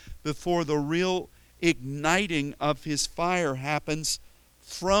Lord before the real igniting of his fire happens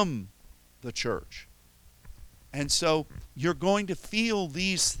from the church. And so you're going to feel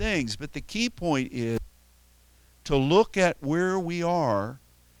these things, but the key point is to look at where we are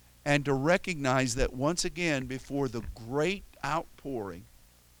and to recognize that once again, before the great outpouring,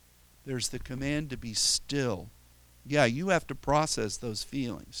 there's the command to be still. Yeah, you have to process those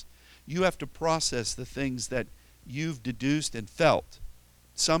feelings. You have to process the things that you've deduced and felt.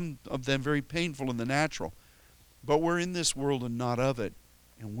 Some of them very painful in the natural. But we're in this world and not of it.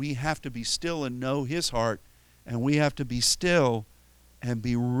 And we have to be still and know his heart. And we have to be still and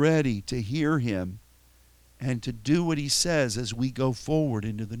be ready to hear him and to do what he says as we go forward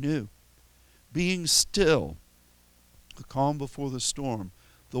into the new. Being still, the calm before the storm,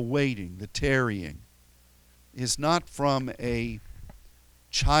 the waiting, the tarrying, is not from a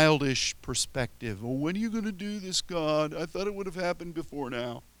childish perspective. Well, when are you going to do this, God? I thought it would have happened before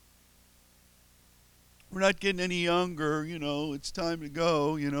now. We're not getting any younger, it's time to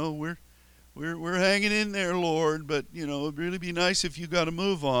go, we're hanging in there, Lord, but, it'd really be nice if you got to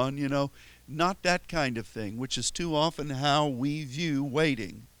move on, Not that kind of thing, which is too often how we view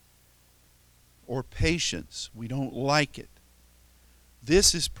waiting or patience. We don't like it.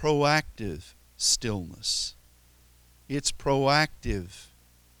 This is proactive stillness. It's proactive,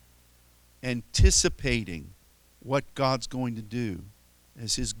 anticipating what God's going to do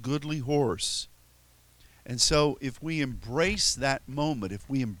as his goodly horse. And so if we embrace that moment, if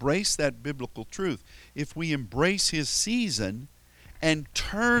we embrace that biblical truth, if we embrace his season and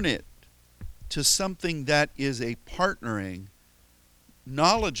turn it to something that is a partnering,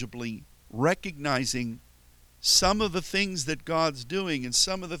 knowledgeably recognizing some of the things that God's doing and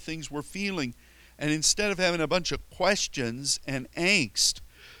some of the things we're feeling, and instead of having a bunch of questions and angst,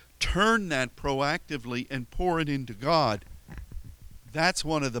 turn that proactively and pour it into God. That's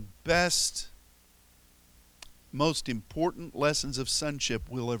one of the best, most important lessons of sonship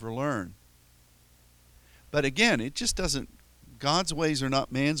we'll ever learn. But again, it just doesn't, God's ways are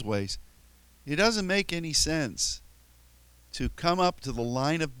not man's ways. It doesn't make any sense to come up to the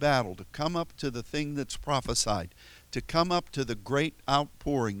line of battle, to come up to the thing that's prophesied, to come up to the great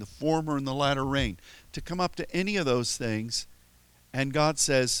outpouring, the former and the latter rain, to come up to any of those things, and God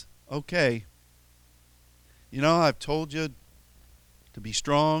says, okay, I've told you to be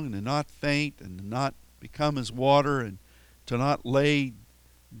strong and to not faint and to not become as water and to not lay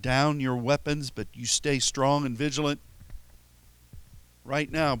down your weapons, but you stay strong and vigilant. Right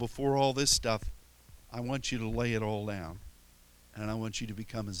now, before all this stuff, I want you to lay it all down. And I want you to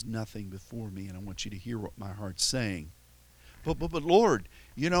become as nothing before me, and I want you to hear what my heart's saying. But Lord,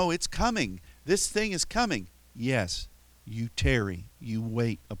 it's coming. This thing is coming. Yes, you tarry, you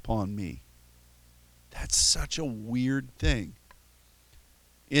wait upon me. That's such a weird thing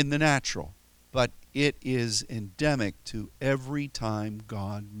in the natural, but it is endemic to every time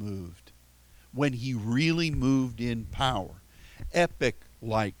God moved. When he really moved in power,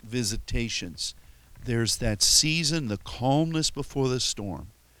 epic-like visitations, there's that season, the calmness before the storm.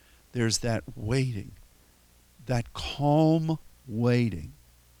 There's that waiting, that calm waiting,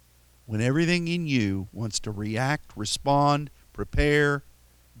 when everything in you wants to react, respond, prepare,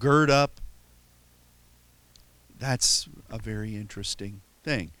 gird up. That's a very interesting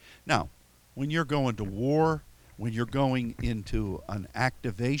thing. Now, when you're going to war, when you're going into an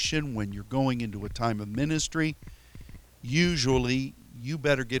activation, when you're going into a time of ministry, usually you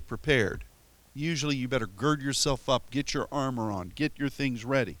better get prepared. Usually you better gird yourself up, get your armor on, get your things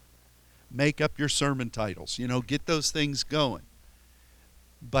ready. Make up your sermon titles, get those things going.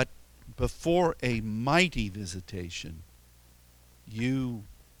 But before a mighty visitation, you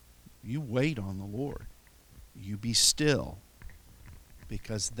wait on the Lord. You be still,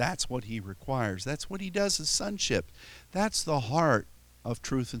 because that's what he requires. That's what he does as sonship. That's the heart of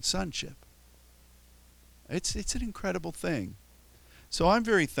truth and sonship. It's an incredible thing. So I'm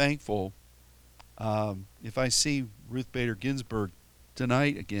very thankful. If I see Ruth Bader Ginsburg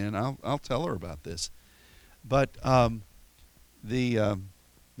tonight again, I'll tell her about this. But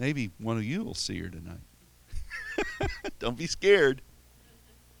maybe one of you will see her tonight. Don't be scared.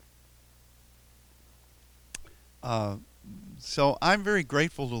 So I'm very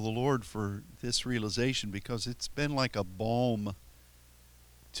grateful to the Lord for this realization, because it's been like a balm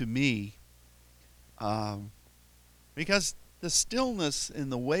to me. Because the stillness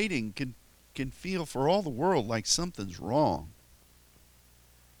and the waiting can feel for all the world like something's wrong.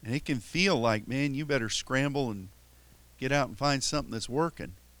 And it can feel like, man, you better scramble and get out and find something that's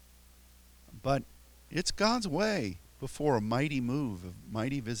working. But it's God's way. before a mighty move, a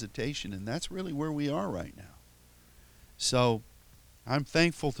mighty visitation, and that's really where we are right now. So I'm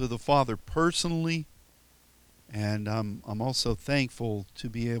thankful to the Father personally, and I'm also thankful to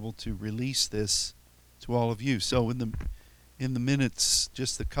be able to release this to all of you. So in the minutes,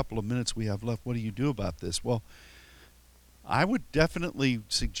 just a couple of minutes we have left, what do you do about this? Well, I would definitely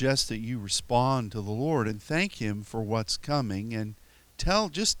suggest that you respond to the Lord and thank Him for what's coming, and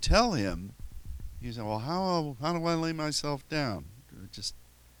just tell Him. You say, well, how do I lay myself down? Do I just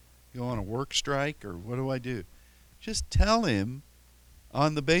go on a work strike, or what do I do? Just tell Him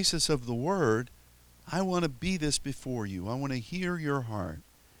on the basis of the Word, I want to be this before you. I want to hear your heart.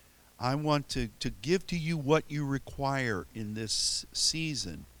 I want to give to you what you require in this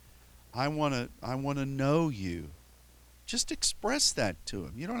season. I want to know you. Just express that to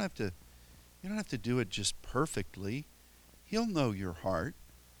Him. You don't have to do it just perfectly. He'll know your heart,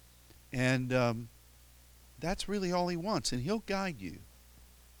 and that's really all He wants, and He'll guide you.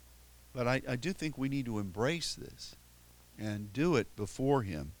 But I do think we need to embrace this and do it before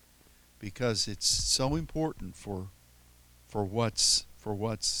Him, because it's so important for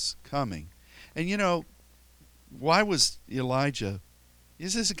what's coming. And you know, why was Elijah?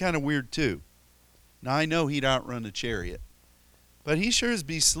 This is kind of weird too. Now I know he'd outrun a chariot, but he sure as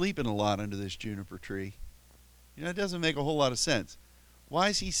be sleeping a lot under this juniper tree. You know, it doesn't make a whole lot of sense. Why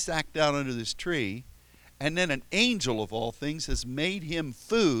is he sacked out under this tree, and then an angel of all things has made him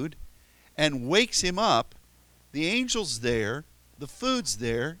food and wakes him up? The angel's there, the food's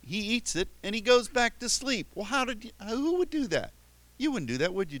there, he eats it, and he goes back to sleep. Well, who would do that? You wouldn't do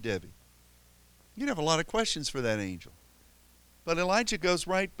that, would you, Debbie? You'd have a lot of questions for that angel. But Elijah goes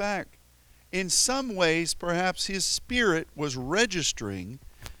right back. In some ways, perhaps his spirit was registering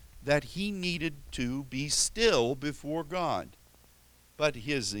that he needed to be still before God. But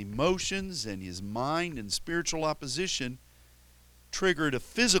his emotions and his mind and spiritual opposition triggered a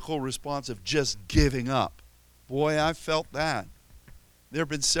physical response of just giving up. Boy, I felt that. There have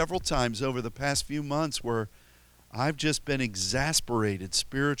been several times over the past few months where I've just been exasperated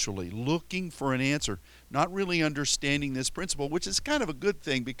spiritually, looking for an answer, not really understanding this principle, which is kind of a good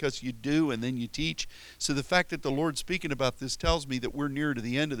thing because you do and then you teach. So the fact that the Lord's speaking about this tells me that we're nearer to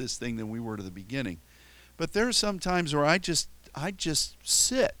the end of this thing than we were to the beginning. But there are some times where I just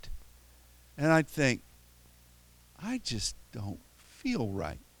sit and I'd think, I just don't feel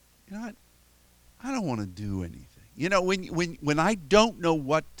right. You know, I don't want to do anything. You know, when I don't know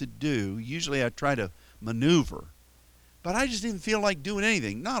what to do, usually I try to maneuver. But I just didn't feel like doing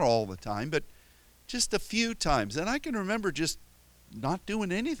anything. Not all the time, but just a few times. And I can remember just not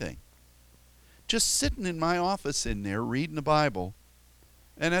doing anything. Just sitting in my office in there reading the Bible.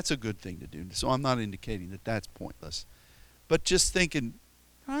 And that's a good thing to do. So I'm not indicating that that's pointless. But just thinking,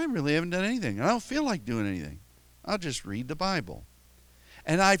 I really haven't done anything. I don't feel like doing anything. I'll just read the Bible.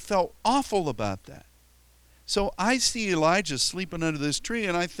 And I felt awful about that. So I see Elijah sleeping under this tree,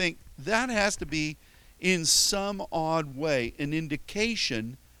 and I think that has to be, in some odd way, an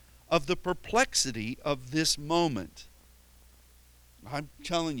indication of the perplexity of this moment. I'm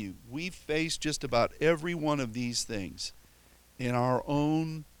telling you, we face just about every one of these things in our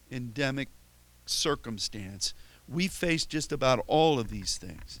own endemic circumstance. We face just about all of these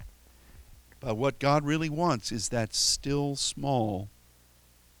things. But what God really wants is that still small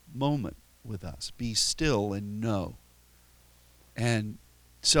moment with us. Be still and know. And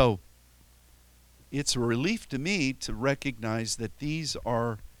so it's a relief to me to recognize that these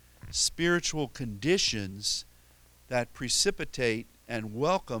are spiritual conditions that precipitate and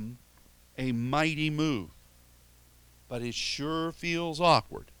welcome a mighty move. But it sure feels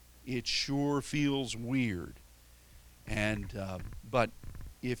awkward. It sure feels weird. And but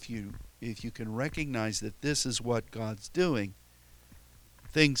if you can recognize that this is what God's doing,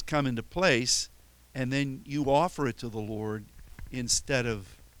 things come into place, and then you offer it to the Lord instead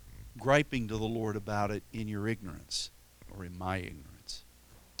of griping to the Lord about it in your ignorance or in my ignorance.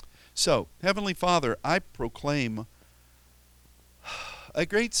 So, Heavenly Father, I proclaim a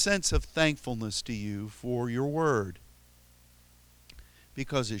great sense of thankfulness to you for your word,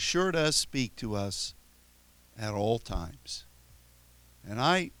 because it sure does speak to us at all times. And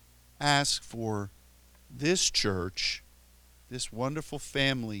I ask for this church, this wonderful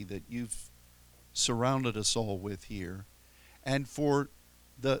family that you've surrounded us all with here, and for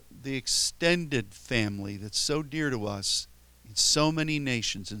the extended family that's so dear to us in so many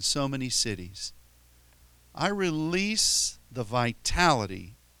nations and so many cities. I release the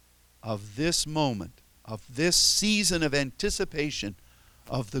vitality of this moment, of this season of anticipation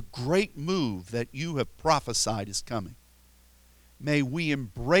of the great move that you have prophesied is coming. May we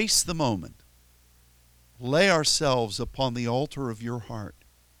embrace the moment. lay ourselves upon the altar of your heart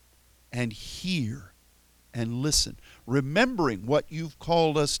and hear and listen, remembering what you've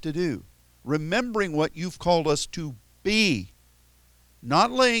called us to do, remembering what you've called us to be,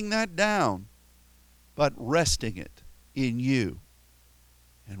 not laying that down, but resting it in you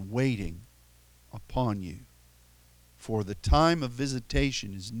and waiting upon you. For the time of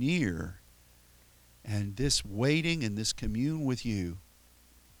visitation is near, and this waiting and this commune with you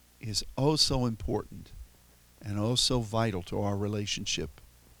is oh so important and oh so vital to our relationship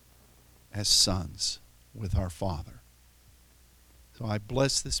as sons with our Father. So I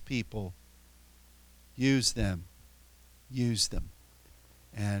bless this people. Use them. Use them.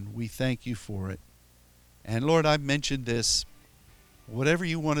 And we thank you for it. And Lord, I've mentioned this. Whatever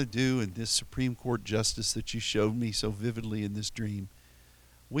you want to do in this Supreme Court justice that you showed me so vividly in this dream,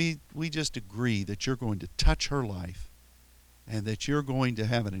 we just agree that you're going to touch her life and that you're going to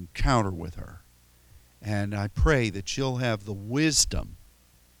have an encounter with her. And I pray that she'll have the wisdom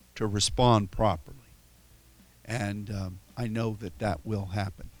to respond properly. And I know that that will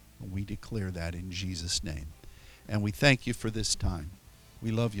happen. We declare that in Jesus' name. And we thank you for this time.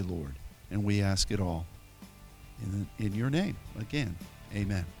 We love you, Lord, and we ask it all in your name. Again,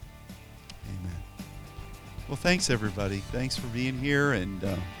 amen. Amen. Well, thanks, everybody. Thanks for being here, and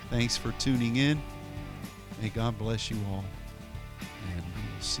thanks for tuning in. May God bless you all, and we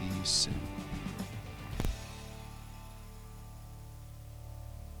will see you soon.